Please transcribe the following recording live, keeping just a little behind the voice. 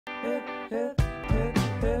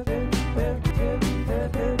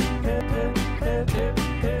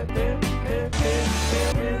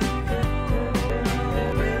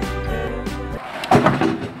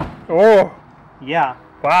Oh. Yeah.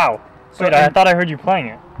 Wow. So Wait, I thought I heard you playing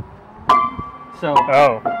it. So.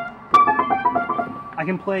 Oh. I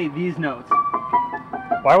can play these notes.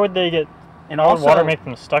 Why would they get? And How also, would water make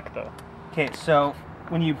them stuck though? Okay, so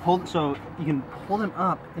when you pull, so you can pull them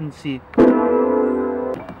up and see.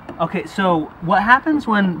 Okay, so what happens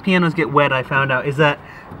when pianos get wet, I found out, is that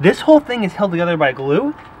this whole thing is held together by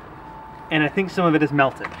glue, and I think some of it is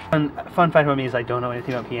melted. Fun fact about me is I don't know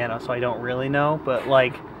anything about piano, so I don't really know, but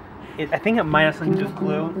like, I think it might have something to do with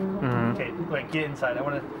glue. Mm-hmm. Okay, like get inside.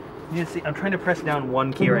 You need to see. I'm trying to press down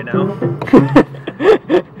one key right now.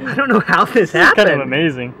 I don't know how this happened. It's kind of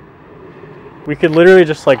amazing. We could literally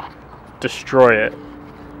just like destroy it.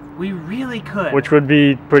 We really could. Which would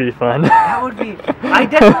be pretty fun. That would be. I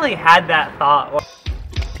definitely had that thought.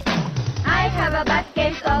 I have a bad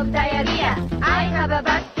case of diarrhea. I have a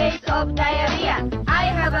bad case of diarrhea. I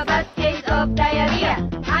have a bad case of diarrhea.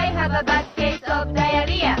 I have a bad case of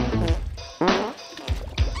diarrhea.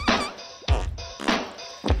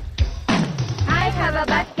 I have a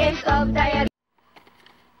bad case of diarrhea.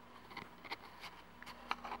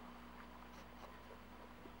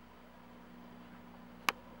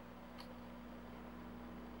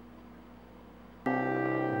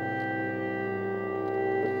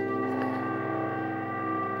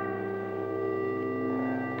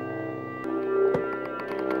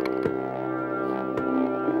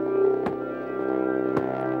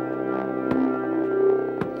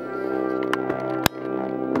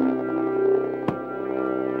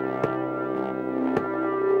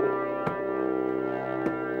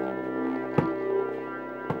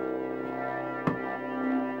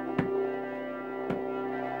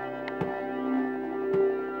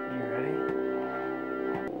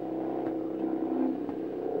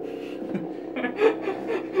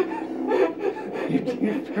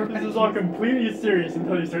 This is all completely serious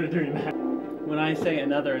until you started doing that. When I say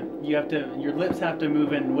another, your lips have to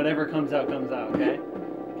move and whatever comes out, okay?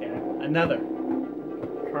 Okay. Another.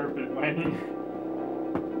 Carpet mining.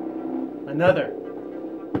 Another.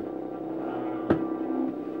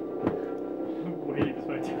 Wait, this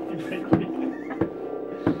might take me quickly.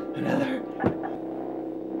 Another.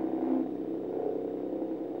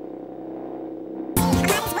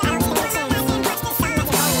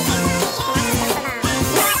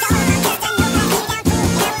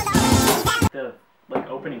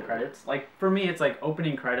 Credits. Like for me, it's like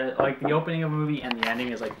opening credit. Like the opening of a movie and the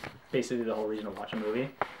ending is like basically the whole reason to watch a movie.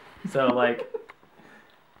 So like,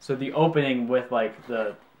 so the opening with like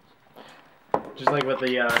just like with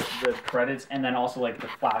the credits and then also like the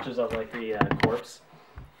flashes of like the corpse,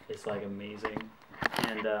 it's like amazing.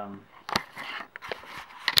 And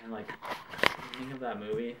like the ending of that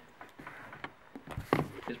movie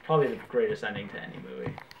is probably the greatest ending to any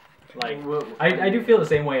movie. Like, I do feel the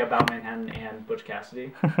same way about Manhattan and Butch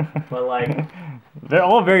Cassidy, but like... They're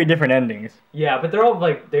all very different endings. Yeah, but they're all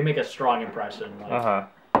like, they make a strong impression. Like,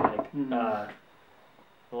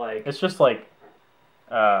 like... It's just like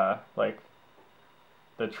the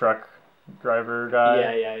truck driver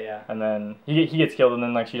guy. Yeah. And then he gets killed and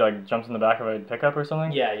then like she like jumps in the back of a pickup or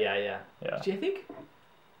something. Yeah. Yeah. I think...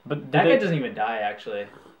 But that guy doesn't even die, actually.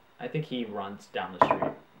 I think he runs down the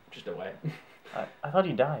street, just away. I thought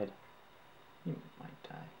he died. He might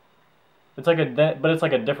die. It's like but it's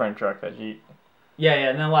like a different truck that he. Yeah,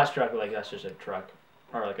 and then the last truck, like that's just a truck,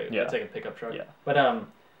 or like it's like a pickup truck. Yeah. But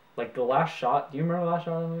like the last shot. Do you remember the last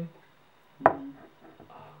shot of the movie? Oh God,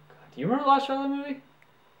 do you remember the last shot of the movie?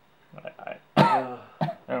 I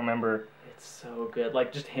don't remember. It's so good.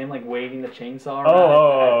 Like just him like waving the chainsaw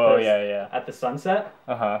around. Yeah. At the sunset.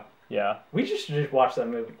 Yeah. We should just watch that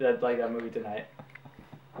movie. That movie tonight.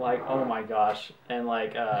 Like, oh my gosh. And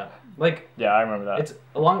like yeah, I remember that. It's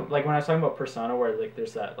along like when I was talking about Persona where like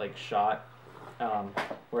there's that like shot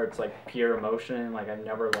where it's like pure emotion, like I've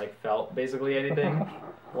never like felt basically anything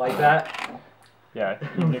like that. Yeah,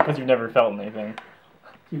 because you've never felt anything.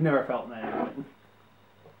 You've never felt anything.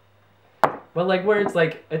 But like where it's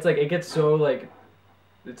like it gets so like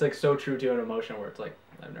it's like so true to an emotion where it's like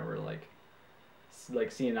I've never like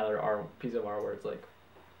seen another piece of art where it's like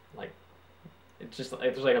it's just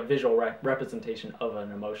like there's like a visual representation of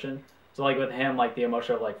an emotion. So like with him, like the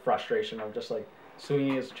emotion of like frustration of just like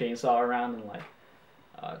swinging his chainsaw around and like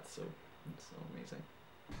it's so amazing.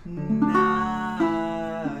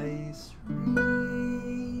 Nice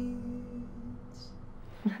reads.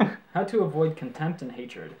 How to avoid contempt and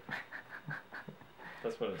hatred.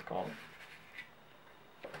 That's what it's called.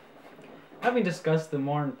 Having discussed the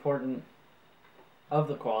more important of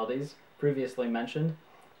the qualities previously mentioned,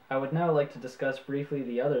 I would now like to discuss briefly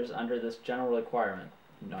the others under this general requirement.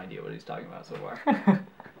 No idea what he's talking about so far.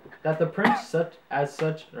 that the prince,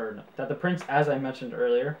 as I mentioned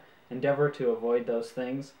earlier, endeavor to avoid those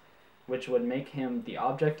things which would make him the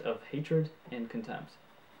object of hatred and contempt.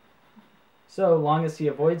 So long as he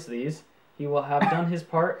avoids these, he will have done his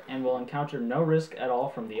part and will encounter no risk at all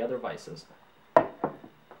from the other vices.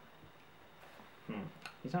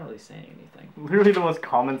 He's not really saying anything. Literally the most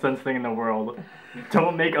common sense thing in the world.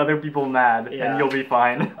 Don't make other people mad, and you'll be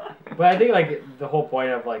fine. But I think like the whole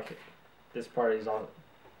point of like this part is all,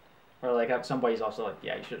 or like somebody's also like,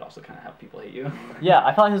 yeah, you should also kind of have people hate you. Yeah,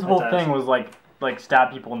 I thought his whole thing was like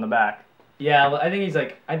stab people in the back. Yeah, I think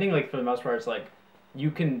for the most part it's like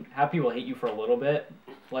you can have people hate you for a little bit,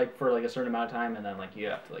 like for like a certain amount of time, and then like you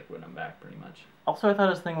have to like win them back pretty much. Also, I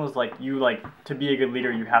thought his thing was like to be a good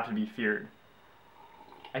leader you have to be feared.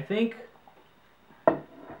 I think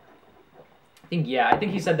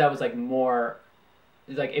he said that was like more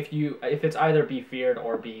like if it's either be feared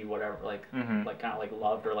or be whatever, like like kind of like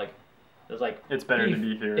loved, or like there's like it's better to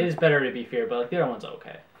be feared. It is better to be feared, but like the other one's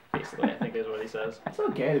okay. Basically, I think is what he says. It's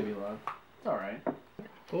okay to be loved. It's all right.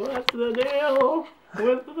 What's the deal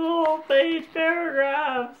with the full-page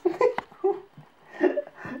paragraphs?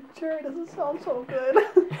 Jerry doesn't sound so good.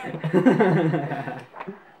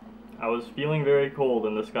 I was feeling very cold,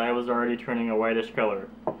 and the sky was already turning a whitish color.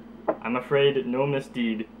 I'm afraid no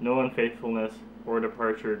misdeed, no unfaithfulness, or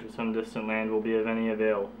departure to some distant land will be of any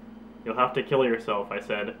avail. You'll have to kill yourself, I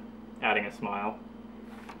said, adding a smile.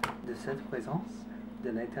 De cette présence de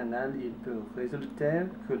l'Éternel, il peut résulter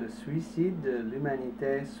que le suicide de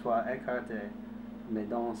l'humanité soit écarté. Mais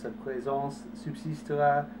dans cette présence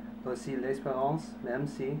subsistera aussi l'espérance, même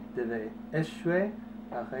si devait échouer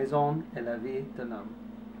la raison et la vie de l'homme.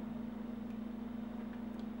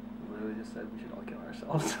 We just said we should all kill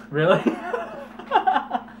ourselves. Really?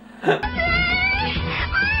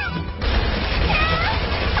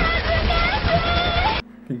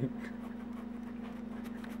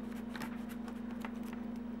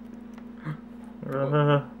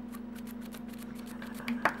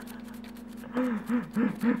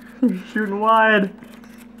 You're shooting wide.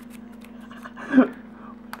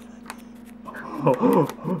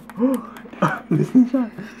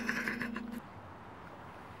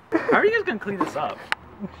 How are you guys gonna clean this up?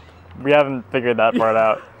 We haven't figured that part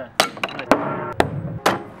out.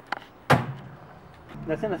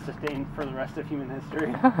 That's gonna sustain for the rest of human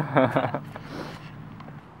history.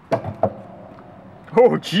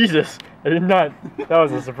 Oh, Jesus! I did not. That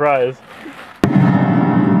was a surprise.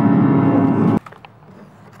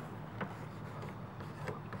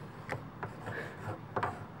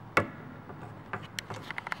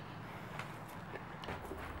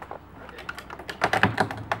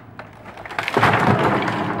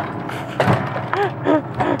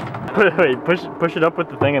 Wait, push it up with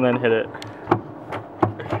the thing and then hit it.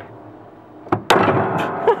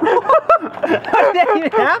 How did that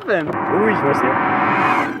even happen? Ooh, he's supposed to.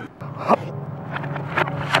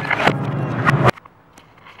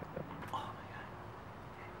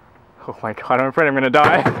 Oh my god, I'm afraid I'm gonna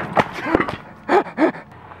die.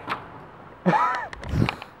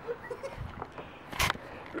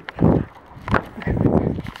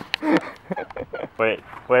 Wait.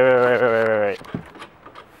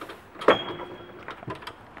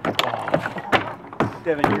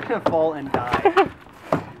 Devin, you're gonna fall and die.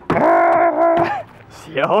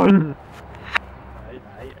 Sion.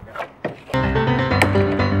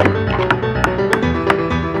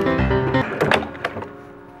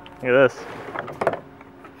 Look at this.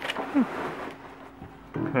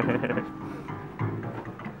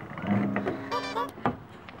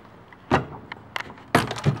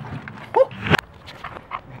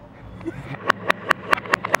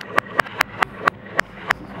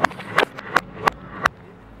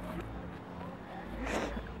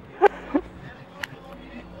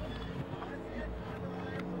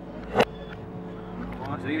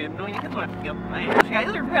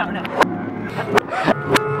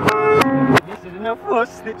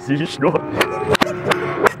 Siehst du? I don't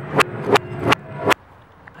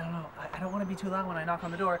know. I don't want to be too loud when I knock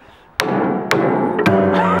on the door.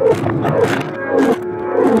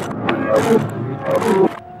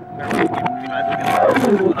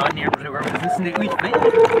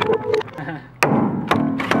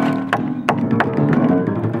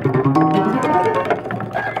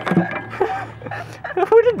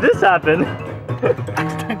 Where did this happen?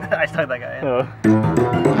 I stuck that guy in. Oh.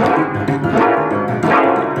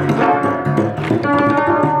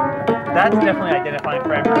 That's definitely identifying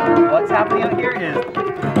for everyone. What's happening out here is...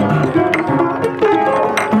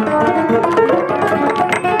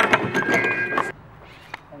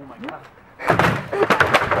 Oh my god.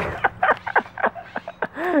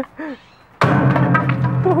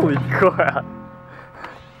 Holy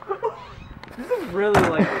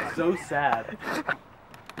so sad.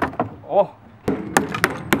 Oh.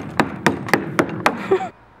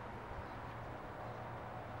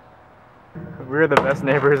 We're the best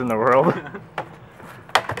neighbors in the world.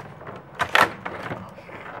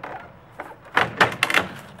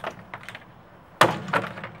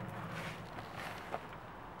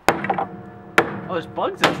 Oh, there's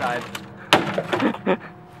bugs inside.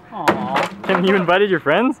 Aww. Can you invited your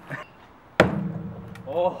friends?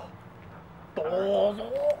 Oh.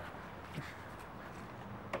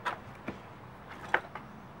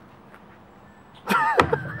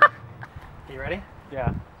 You ready?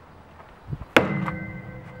 Yeah.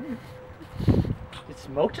 Did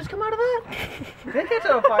smoke just come out of that? Did it catch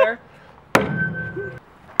on fire?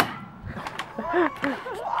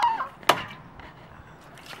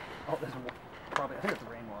 Oh, there's probably, I think it's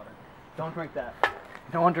rainwater. Don't drink that.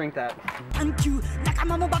 Don't drink that.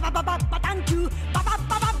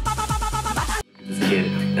 This kid,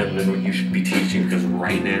 and then what you should be teaching, because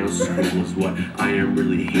right now school is what I am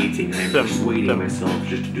really hating. I am persuading myself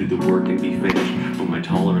just to do the work and be finished, but my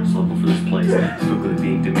tolerance level for this place is quickly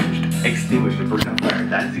being diminished. Extinguished and burnt on fire.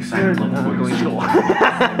 That is the excitement level going to school.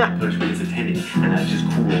 Punishment is attending, and that's just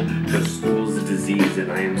cool, because school is a disease,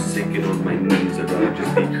 and I am sick and on my knees. I'd rather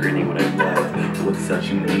just be creating what I love with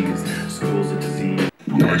such ease. School is a disease.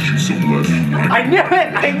 I knew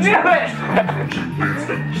it! I knew it!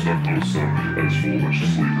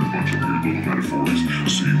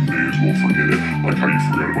 So you may as well forget it, like how you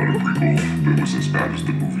forgot about a prequel that was as bad as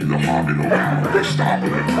the movie The Hobbit. Oh, stop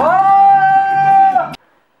it.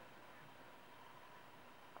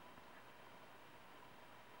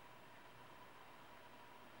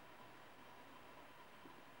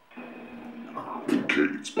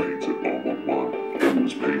 Kate's painted on my mind.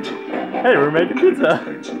 Always painted on my mind. Hey, we're making pizza.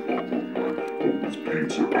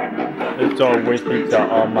 It's always pizza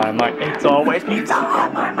on my mind. It's always pizza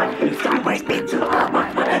on my mind. It's always pizza on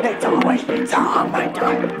my mind. It's always pizza on my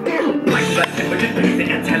tongue. My the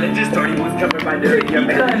intelligence story was covered by the radio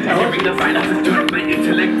man. Hearing the finances doing my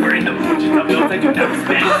intellect, wearing the fortunes of those I do not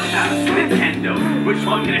spend. Nintendo, which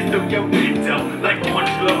one can I still get window? Like one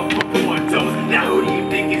flow for Portos. Now who do you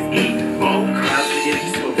think is evil? Crowds are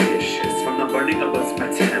getting so vicious from the burning of what's my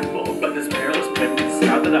temple. But this perilous pregnant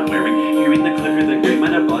style that I'm wearing, hearing the clicker, the dream,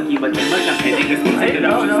 and a blocky, but dream like I'm painting is music that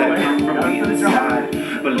notions that come from me inside.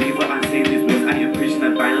 Believe what I say, these moves I am preaching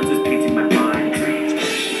that violence is painting my mind.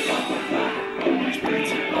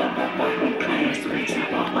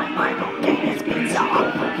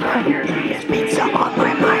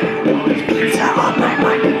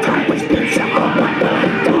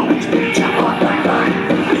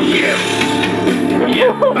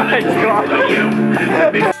 Oh my god!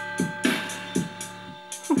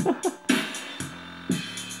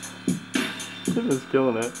 This is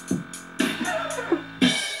killing it.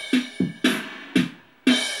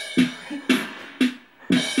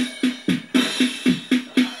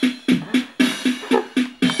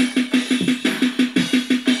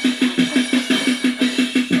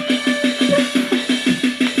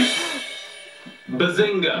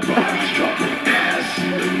 Bazinga!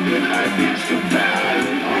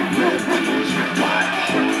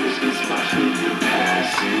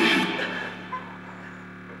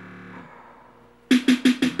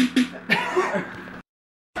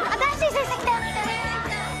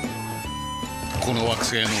この惑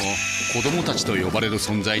星の子供たちと呼ばれる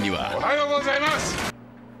存在にはおはようございます。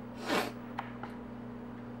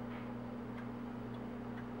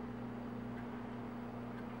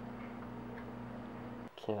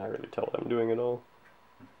 Can't I really tell what I'm doing at all?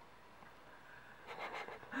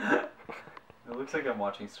 It looks like I'm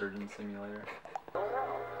watching Surgeon Simulator.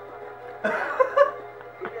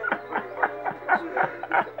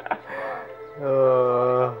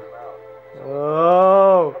 Oh!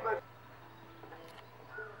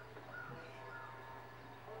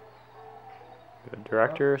 A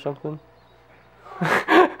director or something?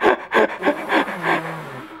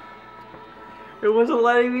 It wasn't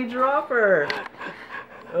letting me drop her.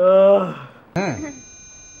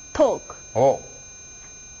 Talk. Oh.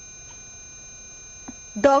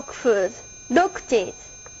 Dog food. Dog cheese.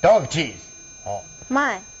 Dog cheese.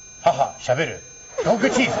 前。母しゃべる。ドッグ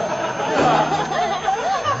チーズ。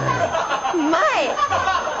前。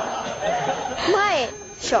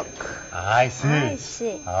shock. I see. I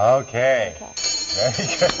see. Okay. Very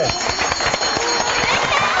good.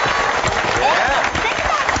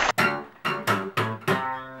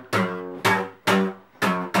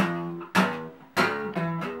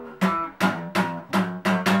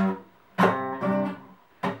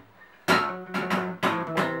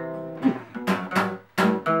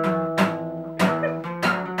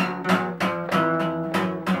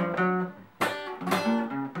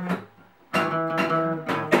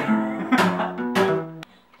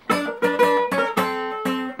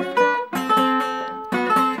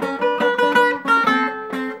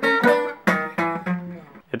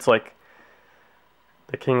 it's like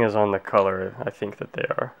the king is on the color. I think that they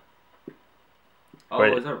are. Oh,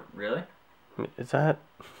 Wait. is that really? Is that?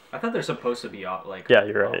 I thought they're supposed to be like. Yeah,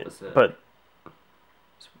 you're right. Opposite. But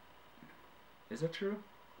is that true?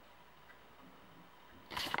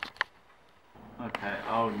 Okay.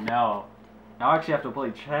 Oh no. Now I actually have to play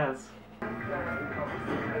chess.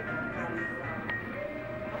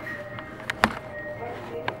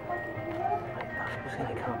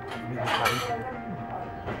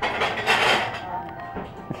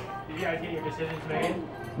 Did you guys get your decisions made?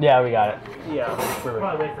 Yeah, we got it. Yeah.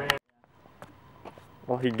 Probably wait for him.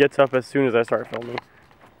 Well, he gets up as soon as I start filming.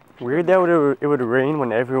 Weird that it would rain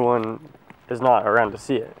when everyone is not around to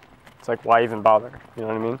see it. It's like, why even bother? You know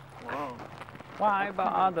what I mean? Whoa. Why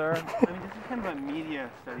bother? I mean, this is kind of a media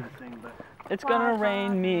studies thing, but It's gonna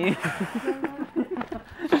rain me.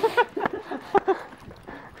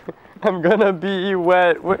 I'm gonna be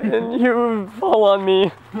wet when you fall on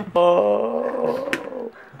me. Oh.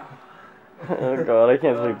 Oh god, I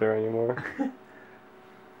can't sleep there anymore.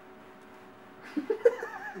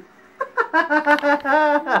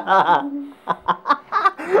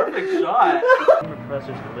 perfect shot.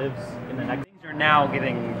 Professor lives in the next. Things are now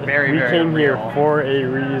getting very, We very came here real. for a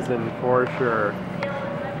reason, for sure.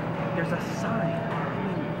 There's a sign. I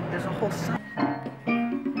mean, there's a whole sign.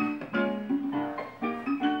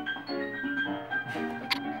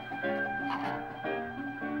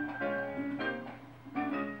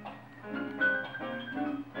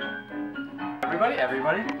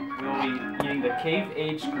 Everybody, we will be eating the Cave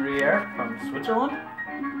Aged Gruyere from Switzerland.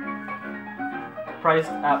 Priced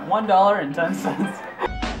at $1.10.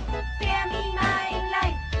 Spare me my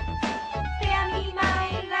life. Spare me my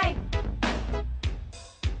life.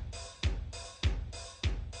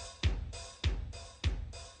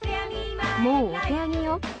 Spare me my life.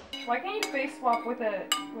 Why can't you face swap with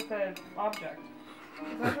an object?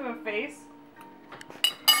 Does that have a face?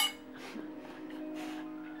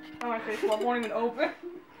 Oh, my face swap won't even open.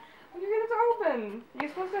 How do you get it to open? You're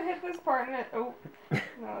supposed to hit this part and it. Oh,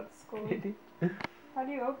 no, it's cool. How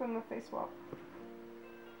do you open the face swap?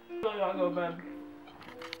 Really gotta go to bed.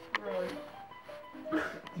 Really.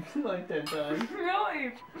 You've seen like 10 times.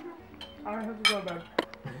 Really? I have to go to bed.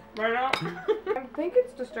 Right now? I think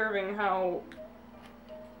it's disturbing how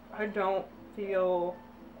I don't feel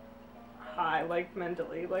high, like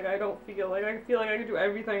mentally. Like I feel like I can do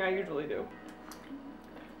everything I usually do.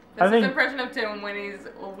 That's his impression of Tim when he's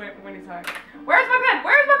high. Where's my pen?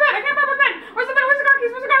 Where's my pen? I can't find my pen. Where's the pen? Where's the car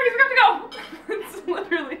keys? Where's the car keys? We have to go. It's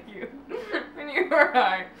literally you when you are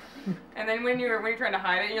high, and then when you're trying to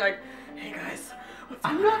hide it, you're like, hey guys, what's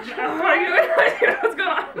going on? What are you doing? What's going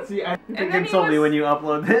on? See, I think you insult me when you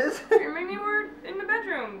upload this. I mean, you were in the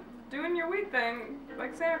bedroom doing your weed thing,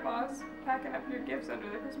 like Santa Claus, packing up your gifts under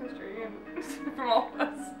the Christmas tree, and from all of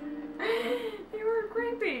us. You were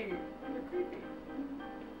creepy. You were creepy.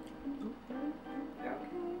 Okay.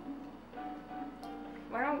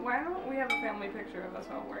 Why don't we have a family picture of us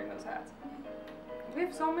all wearing those hats? We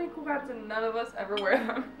have so many cool hats and none of us ever wear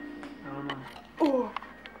them. I don't know. Oh,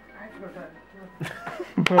 I have to go to bed.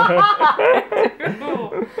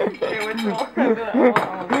 Okay, which one? I'll do that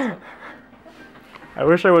one. I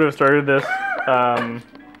wish I would have started this,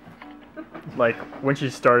 like, when she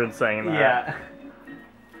started saying that. Yeah.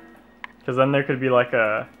 Because then there could be like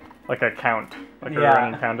a count, like a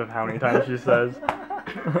running count of how many times she says.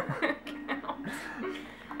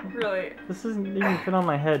 Really? This doesn't even fit on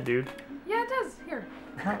my head, dude. Yeah, it does. Here.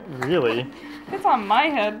 Not really. It's on my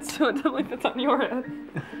head, so it definitely fits on your head.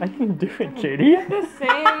 I can do it, Katie. The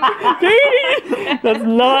same. Katie! That's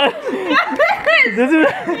not. Yes! This is.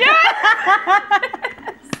 Yes!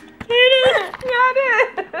 Katie! Yeah, it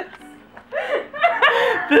is.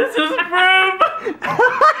 This is proof!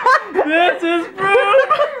 This is proof!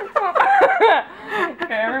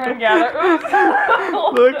 Okay, everyone gather. Oops.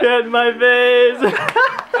 Look at my face!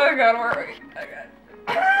 Oh god, where are we? Oh god.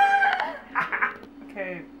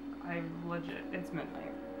 Okay, I'm legit. It's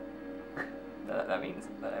midnight. That means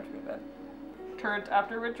that I have to go to bed. Turnt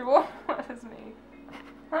after ritual? What is me?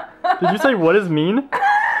 Did you say what is mean?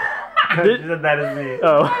 She said that is me.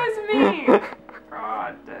 Oh. What is me?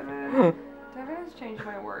 God, Devin. Devin has changed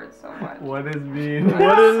my words so much. What is mean?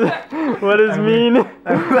 What is mean?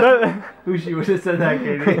 Who she would have said that,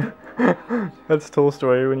 Katie? That's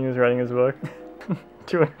Tolstoy when he was writing his book.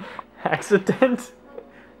 To an accident.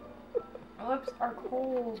 My lips are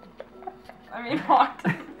cold. I mean hot.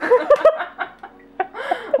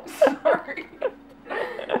 Sorry.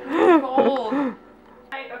 It's cold. 9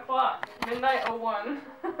 o'clock. Midnight 01.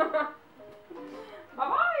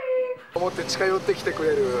 Bye-bye. 思って近寄ってきてく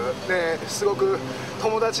れるね、すごく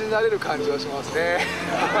友達になれる感じはしますね。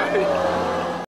はい。